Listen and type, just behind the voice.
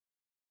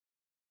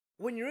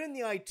When you're in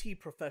the IT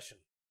profession,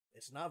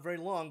 it's not very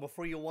long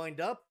before you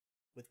wind up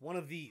with one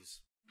of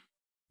these.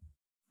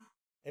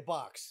 A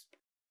box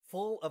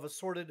full of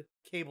assorted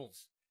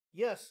cables.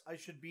 Yes, I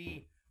should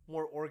be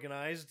more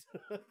organized,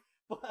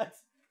 but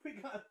we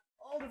got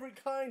all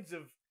different kinds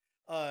of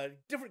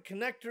different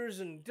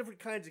connectors and different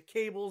kinds of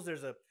cables.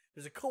 There's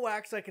a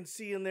coax I can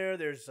see in there.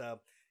 There's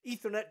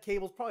Ethernet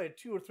cables, probably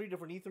 2 or 3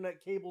 different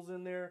Ethernet cables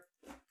in there.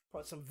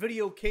 Probably some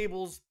video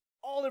cables,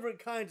 all different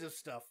kinds of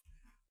stuff.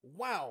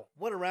 Wow,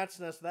 what a rat's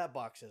nest that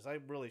box is. I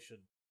really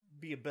should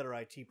be a better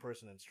IT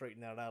person and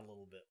straighten that out a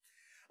little bit.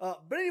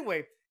 But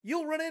anyway,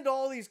 you'll run into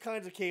all these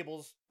kinds of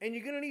cables, and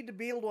you're going to need to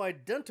be able to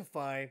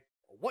identify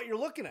what you're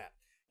looking at.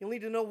 You'll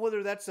need to know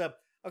whether that's a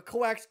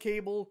coax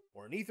cable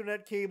or an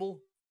Ethernet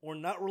cable or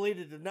not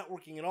related to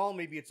networking at all.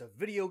 Maybe it's a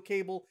video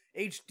cable,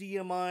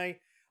 HDMI,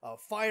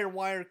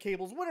 FireWire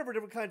cables, whatever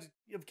different kinds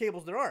of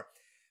cables there are.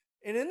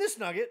 And in this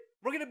nugget,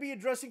 we're going to be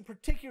addressing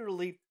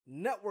particularly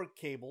network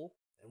cable,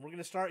 and we're going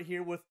to start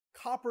here with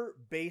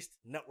copper-based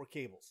network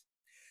cables.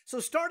 So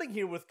starting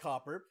here with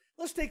copper,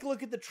 let's take a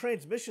look at the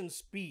transmission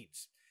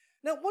speeds.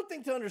 Now, one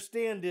thing to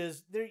understand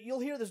is you'll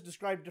hear this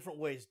described different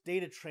ways: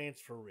 data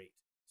transfer rate,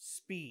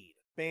 speed,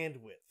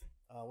 bandwidth,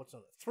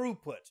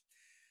 throughput.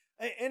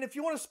 And if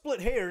you want to split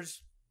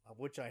hairs, of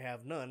which I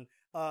have none,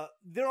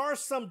 there are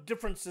some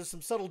differences,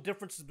 some subtle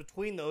differences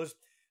between those,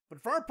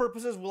 but for our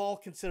purposes, we'll all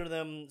consider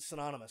them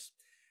synonymous.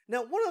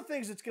 Now, one of the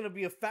things that's going to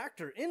be a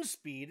factor in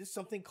speed is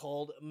something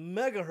called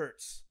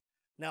megahertz.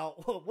 Now,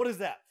 what is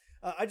that?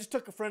 I just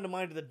took a friend of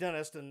mine to the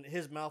dentist, and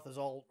his mouth is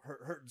all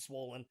hurt and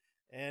swollen,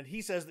 and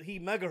he says that he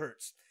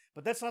megahertz.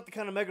 But that's not the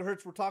kind of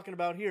megahertz we're talking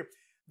about here.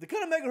 The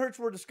kind of megahertz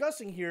we're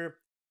discussing here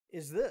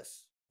is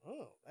this.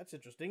 Oh, that's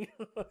interesting.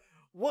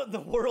 What in the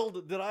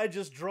world did I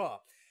just draw?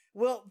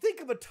 Well, think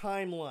of a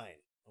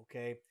timeline,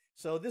 okay?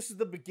 So this is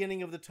the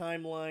beginning of the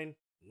timeline,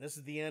 and this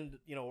is the end,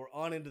 we're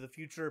on into the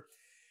future.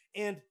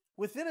 And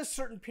within a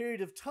certain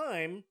period of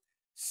time,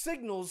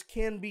 signals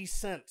can be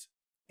sent.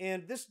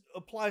 And this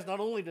applies not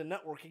only to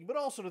networking, but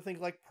also to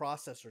things like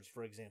processors,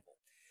 for example.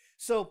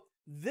 So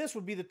this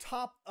would be the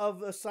top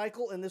of a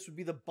cycle, and this would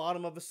be the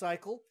bottom of a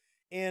cycle.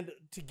 And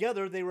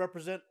together, they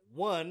represent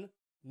 1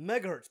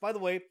 megahertz. By the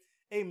way,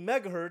 a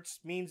megahertz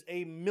means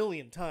a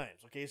million times.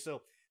 Okay,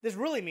 so this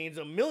really means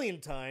a million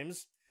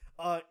times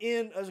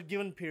in a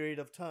given period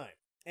of time.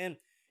 And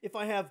if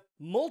I have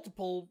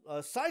multiple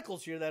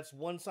cycles here, that's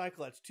 1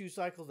 cycle, that's 2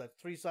 cycles, that's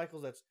 3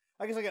 cycles,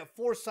 I guess I got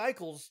 4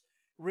 cycles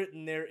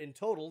written there in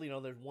total.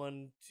 There's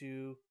 1,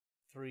 2,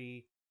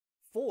 3,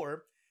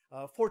 4.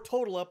 4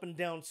 total up and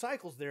down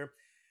cycles there.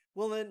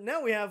 Well, then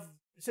now we have,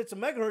 since a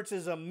megahertz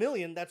is a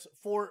million, that's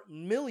 4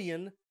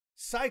 million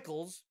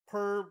cycles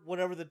per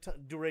whatever the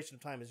duration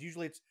of time is.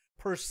 Usually it's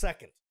per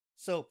second.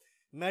 So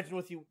imagine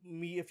with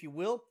me, if you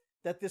will,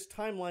 that this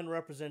timeline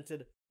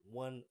represented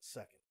 1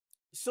 second.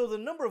 So the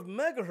number of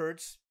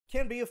megahertz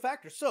can be a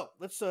factor. So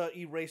let's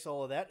erase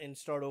all of that and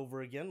start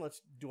over again.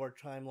 Let's do our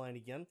timeline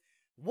again.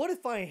 What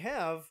if I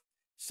have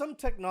some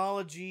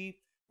technology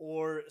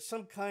or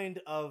some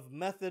kind of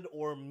method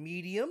or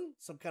medium,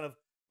 some kind of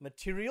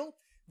material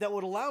that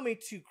would allow me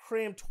to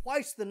cram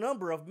twice the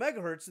number of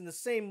megahertz in the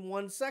same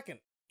 1 second?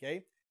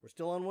 Okay, we're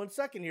still on 1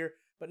 second here,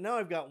 but now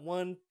I've got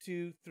 1,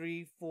 2,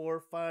 3,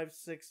 4, 5,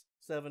 6,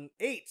 7,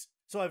 8.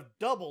 So I've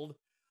doubled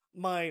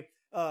my,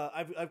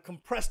 I've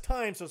compressed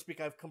time, so to speak.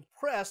 I've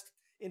compressed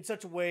in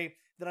such a way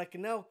that I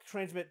can now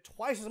transmit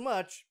twice as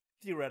much,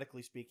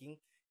 theoretically speaking,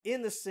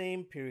 in the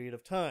same period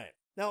of time.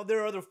 Now,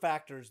 there are other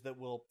factors that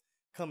will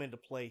come into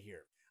play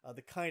here.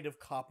 The kind of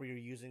copper you're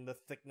using, the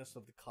thickness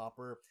of the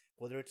copper,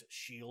 whether it's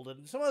shielded,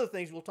 and some other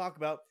things we'll talk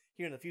about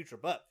here in the future.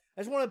 But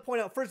I just want to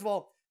point out, first of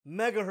all,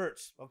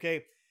 megahertz,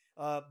 okay?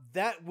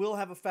 That will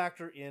have a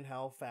factor in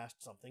how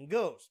fast something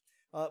goes.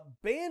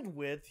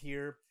 Bandwidth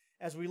here,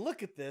 as we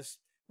look at this,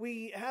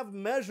 we have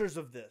measures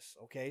of this,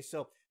 okay?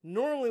 So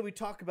normally we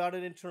talk about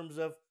it in terms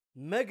of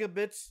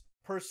megabits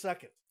per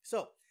second.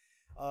 So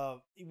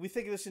we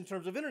think of this in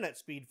terms of internet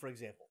speed, for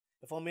example.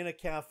 If I'm in a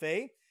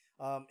cafe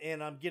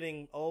and I'm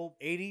getting,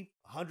 80,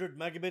 100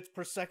 megabits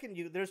per second,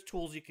 there's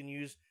tools you can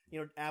use,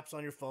 apps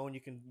on your phone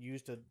you can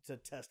use to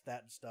test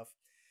that and stuff.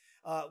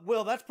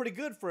 Well, that's pretty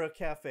good for a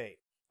cafe,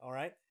 all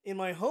right? In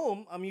my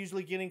home, I'm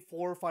usually getting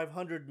 400 or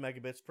 500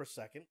 megabits per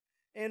second.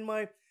 And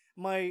my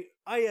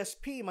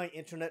ISP, my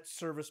internet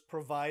service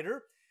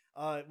provider,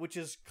 which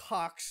is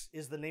Cox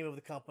is the name of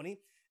the company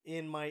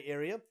in my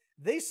area,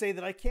 they say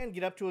that I can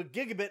get up to a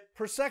gigabit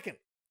per second,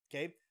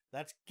 okay?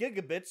 That's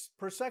gigabits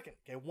per second,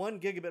 okay? 1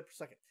 gigabit per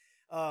second.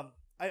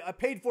 I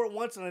paid for it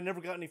once and I never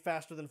got any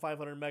faster than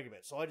 500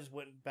 megabits, so I just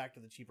went back to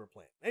the cheaper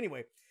plan.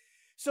 Anyway,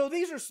 so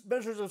these are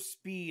measures of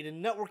speed,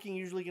 and networking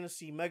usually going to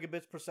see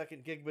megabits per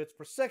second, gigabits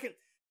per second.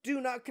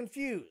 Do not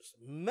confuse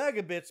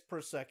megabits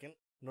per second,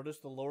 notice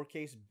the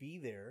lowercase b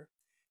there,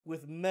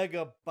 with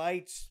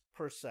megabytes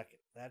per second.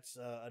 That's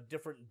a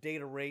different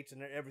data rate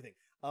and everything.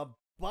 A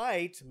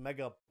byte,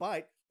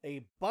 megabyte,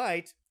 a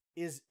byte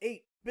is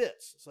 8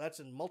 bits, so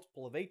that's a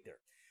multiple of 8 there.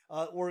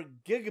 Or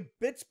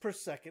gigabits per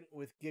second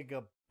with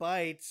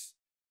gigabytes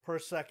per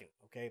second,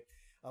 okay?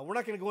 We're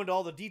not going to go into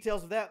all the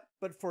details of that,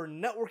 but for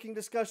networking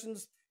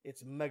discussions,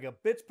 it's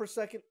megabits per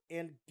second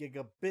and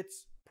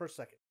gigabits per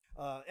second.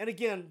 And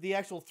again, the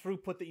actual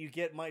throughput that you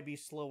get might be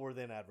slower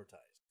than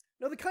advertised.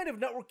 Now, the kind of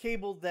network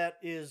cable that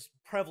is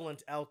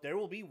prevalent out there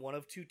will be one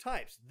of two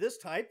types. This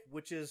type,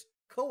 which is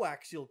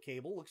coaxial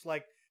cable, looks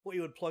like what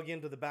you would plug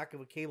into the back of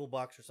a cable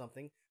box or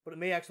something, but it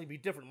may actually be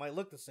different. It might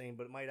look the same,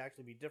 but it might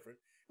actually be different.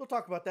 We'll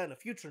talk about that in a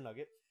future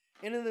nugget.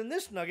 And then in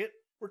this nugget,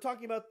 we're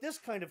talking about this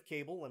kind of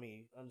cable. Let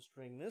me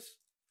unstring this.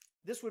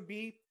 This would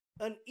be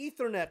an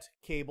Ethernet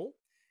cable,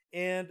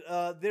 and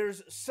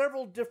there's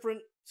several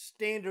different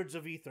standards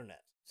of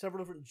Ethernet,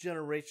 several different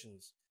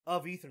generations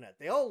of Ethernet.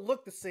 They all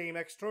look the same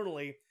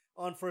externally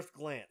on first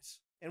glance,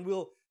 and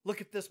we'll look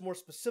at this more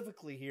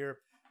specifically here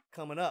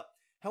coming up.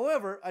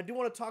 However, I do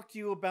want to talk to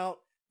you about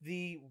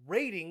the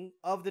rating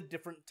of the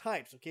different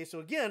types. Okay, so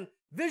again,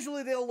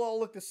 visually they'll all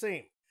look the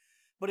same.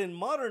 But in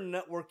modern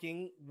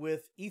networking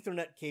with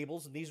Ethernet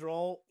cables, and these are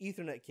all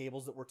Ethernet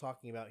cables that we're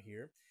talking about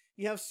here,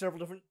 you have several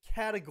different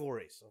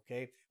categories,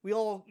 okay? We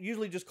all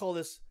usually just call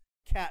this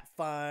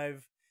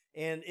Cat5,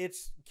 and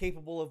it's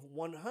capable of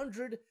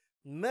 100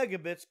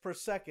 megabits per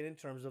second in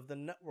terms of the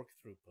network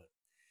throughput.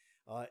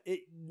 It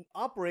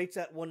operates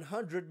at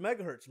 100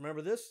 megahertz.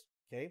 Remember this?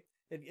 Okay,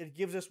 it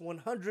gives us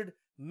 100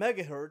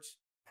 megahertz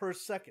per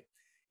second,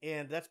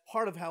 and that's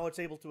part of how it's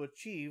able to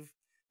achieve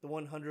the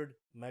 100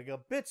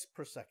 megabits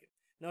per second.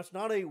 Now, it's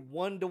not a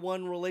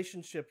one-to-one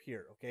relationship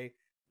here, okay?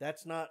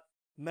 That's not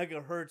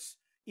megahertz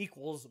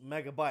equals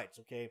megabytes,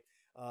 okay?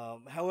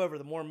 However,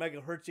 the more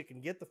megahertz you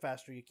can get, the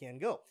faster you can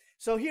go.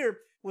 So here,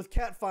 with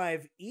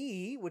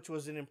Cat5e, which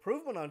was an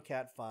improvement on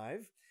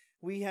Cat5,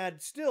 we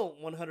had still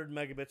 100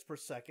 megabits per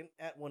second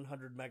at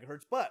 100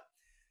 megahertz, but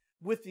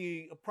with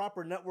the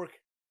proper network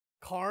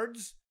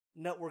cards,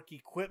 network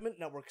equipment,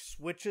 network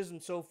switches,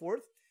 and so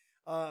forth,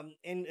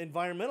 in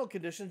environmental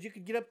conditions, you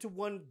could get up to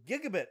 1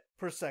 gigabit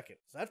per second.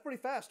 So that's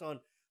pretty fast on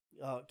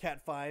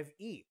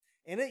Cat5e.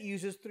 And it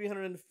uses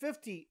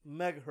 350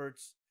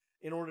 megahertz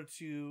in order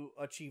to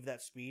achieve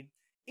that speed,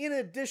 in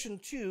addition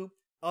to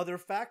other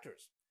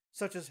factors,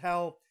 such as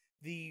how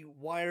the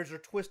wires are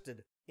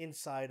twisted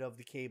inside of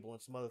the cable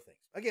and some other things.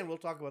 Again, we'll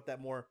talk about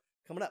that more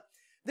coming up.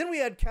 Then we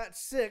had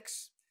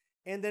Cat6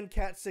 and then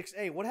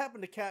Cat6a. What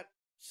happened to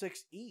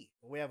Cat6e?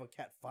 We have a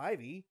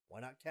Cat5e. Why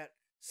not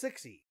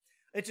Cat6e?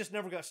 It just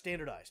never got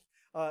standardized.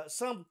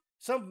 Some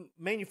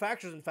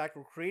manufacturers, in fact,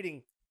 were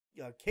creating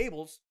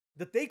cables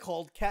that they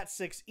called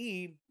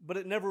Cat6e, but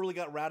it never really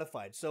got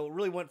ratified. So it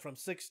really went from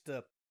 6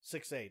 to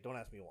 6a. Don't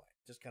ask me why.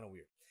 Just kind of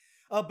weird.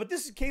 But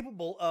this is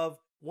capable of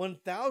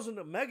 1,000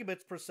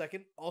 megabits per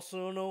second,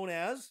 also known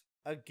as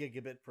a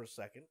gigabit per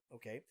second.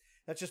 Okay,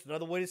 that's just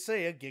another way to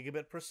say a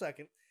gigabit per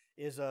second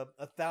is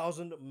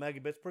 1,000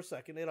 megabits per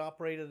second. It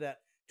operated at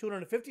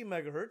 250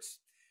 megahertz.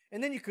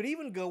 And then you could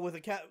even go with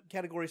a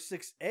category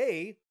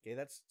 6A. Okay,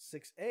 that's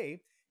 6A.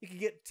 You could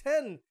get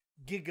 10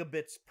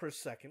 gigabits per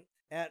second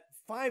at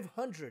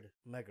 500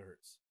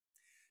 megahertz.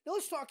 Now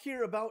let's talk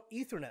here about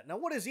Ethernet. Now,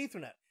 what is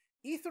Ethernet?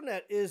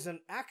 Ethernet is an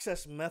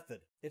access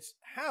method. It's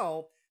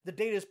how the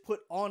data is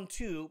put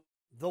onto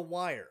the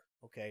wire,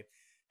 okay?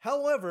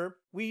 However,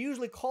 we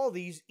usually call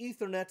these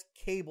Ethernet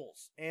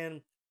cables,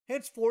 and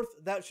henceforth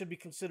that should be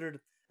considered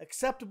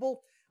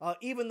acceptable,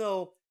 even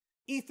though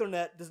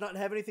Ethernet does not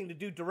have anything to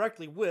do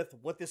directly with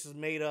what this is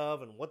made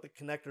of and what the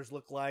connectors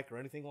look like or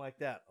anything like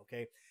that,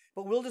 okay?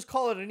 But we'll just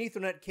call it an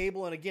Ethernet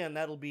cable, and again,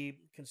 that'll be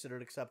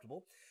considered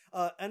acceptable.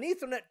 An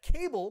Ethernet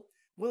cable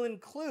will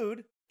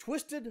include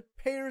twisted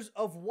pairs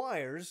of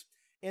wires,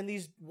 and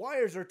these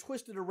wires are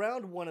twisted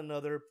around one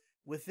another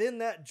within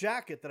that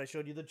jacket that I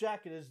showed you. The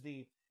jacket is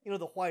the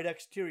white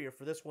exterior.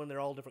 For this one, they're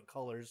all different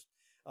colors,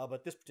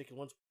 but this particular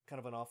one's kind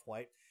of an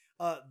off-white.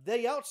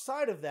 The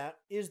outside of that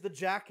is the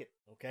jacket,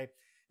 okay?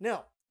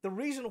 Now, the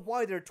reason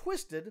why they're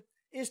twisted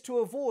is to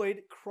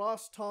avoid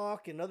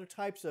crosstalk and other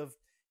types of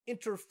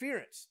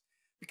interference.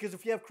 Because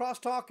if you have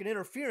crosstalk and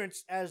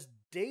interference as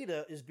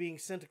data is being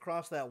sent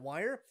across that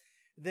wire,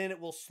 then it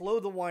will slow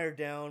the wire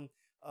down.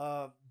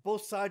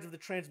 Both sides of the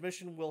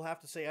transmission will have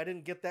to say, I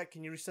didn't get that.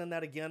 Can you resend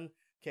that again?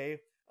 Okay.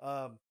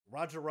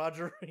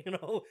 Roger,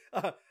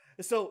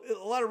 so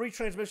a lot of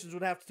retransmissions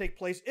would have to take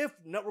place if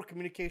network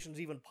communication is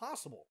even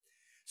possible.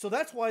 So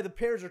that's why the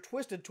pairs are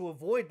twisted, to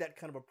avoid that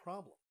kind of a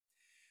problem.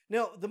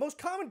 Now, the most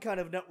common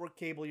kind of network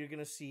cable you're going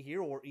to see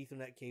here, or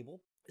Ethernet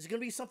cable, is going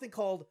to be something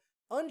called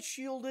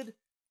unshielded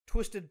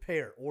twisted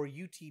pair, or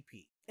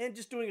UTP. And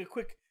just doing a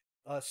quick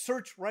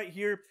search right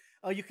here,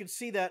 you can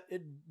see that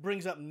it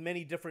brings up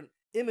many different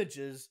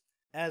images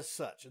as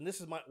such. And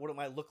this is what it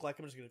might look like.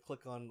 I'm just going to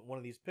click on one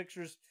of these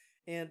pictures,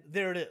 and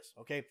there it is,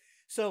 okay?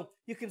 So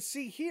you can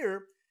see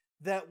here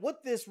that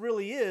what this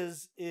really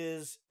is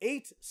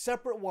 8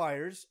 separate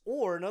wires,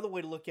 or another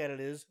way to look at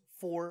it is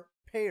 4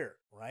 pair,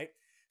 right?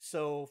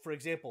 So, for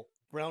example,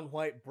 brown,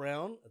 white,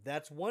 brown,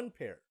 that's 1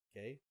 pair,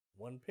 okay?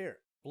 1 pair.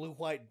 Blue,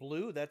 white,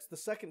 blue, that's the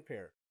 2nd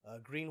pair.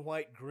 Green,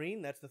 white,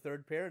 green, that's the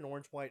 3rd pair, and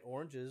orange, white,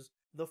 orange is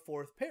the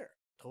 4th pair.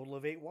 Total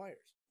of 8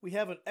 wires. We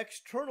have an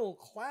external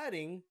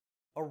cladding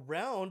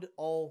around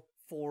all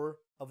 4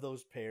 of of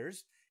those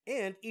pairs,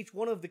 and each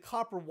one of the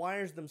copper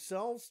wires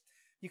themselves,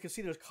 you can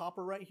see there's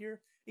copper right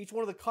here, each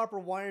one of the copper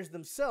wires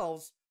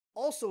themselves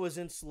also is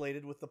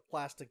insulated with a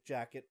plastic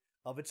jacket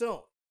of its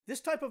own.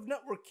 This type of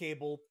network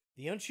cable,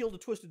 the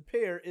unshielded twisted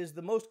pair, is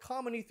the most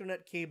common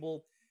Ethernet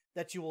cable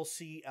that you will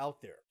see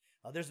out there.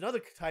 There's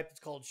another type that's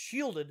called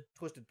shielded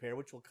twisted pair,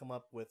 which we'll come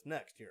up with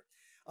next here.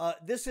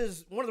 This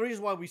is one of the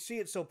reasons why we see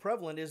it so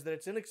prevalent, is that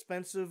it's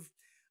inexpensive,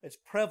 it's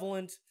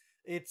prevalent,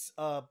 it's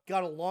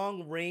got a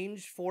long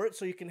range for it,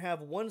 so you can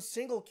have one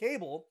single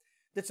cable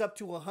that's up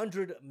to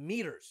 100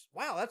 meters.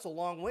 Wow, that's a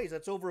long ways.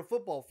 That's over a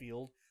football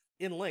field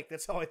in length.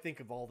 That's how I think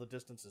of all the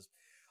distances.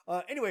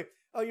 Anyway,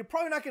 you're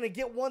probably not going to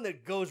get one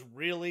that goes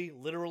really,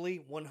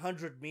 literally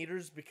 100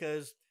 meters,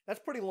 because that's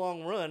a pretty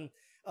long run.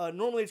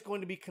 Normally it's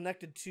going to be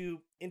connected to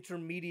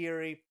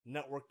intermediary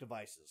network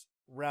devices,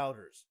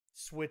 routers,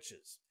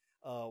 switches,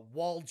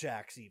 wall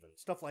jacks even,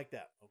 stuff like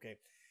that, okay?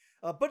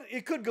 But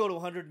it could go to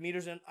 100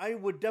 meters, and I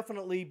would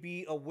definitely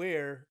be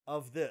aware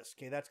of this,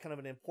 okay? That's kind of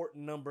an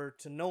important number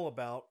to know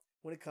about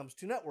when it comes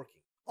to networking.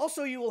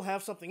 Also, you will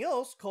have something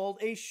else called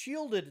a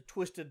shielded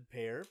twisted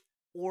pair,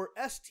 or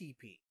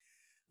STP.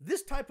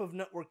 This type of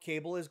network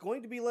cable is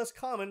going to be less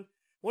common.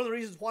 One of the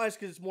reasons why is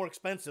because it's more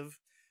expensive.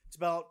 It's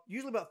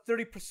usually about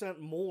 30%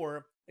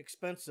 more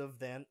expensive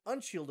than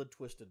unshielded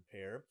twisted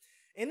pair.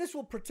 And this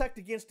will protect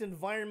against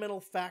environmental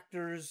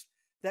factors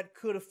that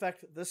could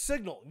affect the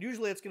signal.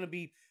 Usually it's going to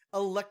be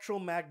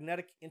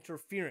electromagnetic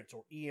interference,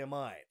 or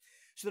EMI.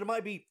 So there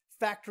might be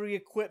factory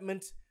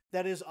equipment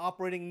that is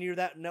operating near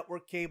that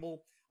network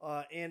cable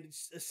and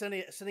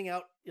sending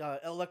out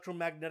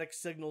electromagnetic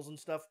signals and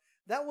stuff.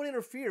 That would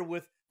interfere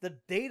with the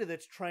data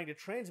that's trying to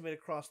transmit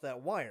across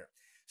that wire.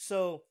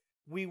 So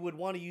we would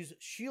want to use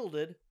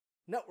shielded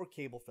network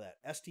cable for that,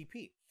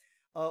 STP.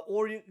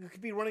 Or you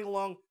could be running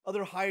along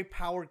other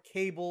high-powered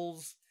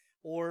cables,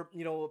 or,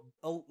 you know,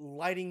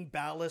 lighting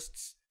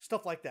ballasts,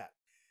 stuff like that.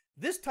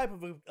 This type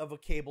of a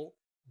cable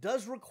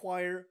does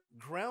require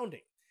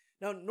grounding.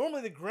 Now,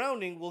 normally the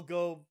grounding will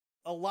go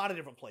a lot of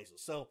different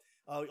places. So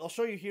I'll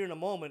show you here in a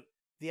moment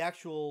the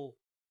actual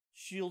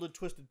shielded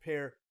twisted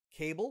pair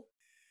cable.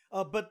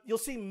 But you'll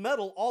see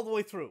metal all the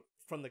way through,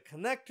 from the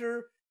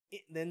connector.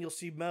 Then you'll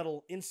see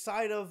metal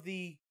inside of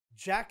the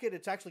jacket.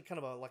 It's actually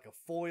kind of like a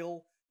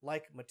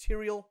foil-like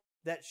material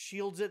that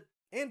shields it,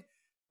 and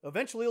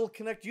eventually it'll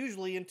connect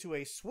usually into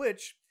a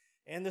switch,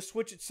 and the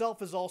switch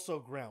itself is also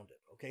grounded.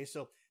 Okay,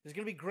 so there's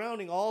going to be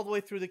grounding all the way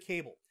through the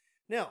cable.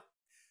 Now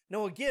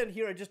again,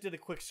 here I just did a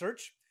quick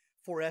search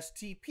for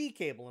STP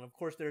cable, and of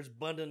course there's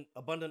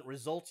abundant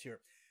results here.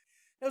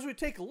 Now, as we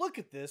take a look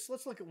at this,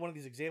 let's look at one of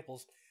these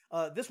examples.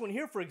 This one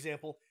here, for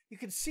example, you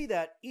can see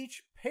that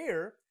each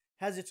pair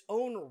has its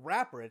own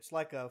wrapper. It's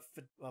like a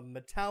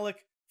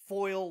metallic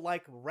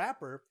foil-like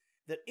wrapper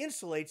that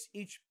insulates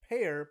each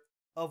pair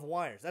of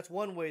wires. That's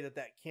one way that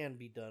can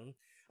be done.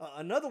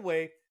 Another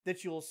way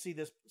that you'll see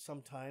this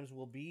sometimes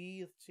will be,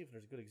 let's see if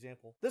there's a good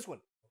example. This one,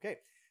 okay.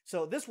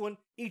 So this one,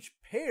 each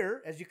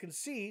pair, as you can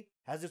see,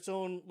 has its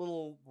own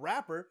little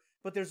wrapper,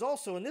 but there's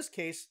also, in this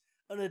case,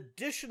 an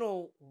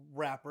additional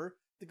wrapper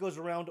that goes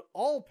around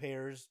all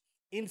pairs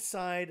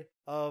inside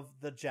of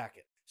the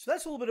jacket. So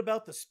that's a little bit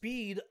about the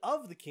speed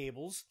of the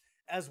cables,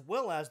 as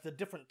well as the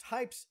different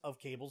types of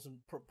cables, and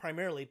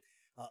primarily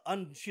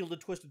unshielded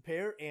twisted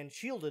pair and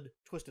shielded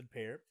twisted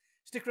pair.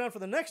 Stick around for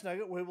the next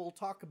nugget, where we'll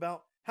talk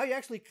about how you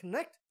actually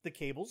connect the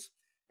cables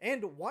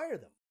and wire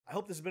them. I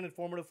hope this has been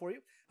informative for you.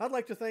 I'd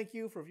like to thank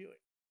you for viewing.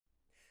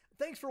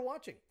 Thanks for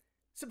watching.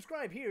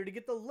 Subscribe here to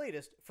get the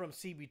latest from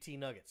CBT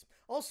Nuggets.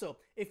 Also,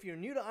 if you're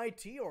new to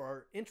IT or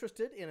are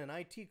interested in an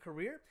IT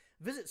career,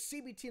 visit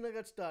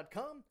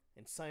cbtnuggets.com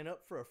and sign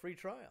up for a free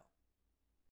trial.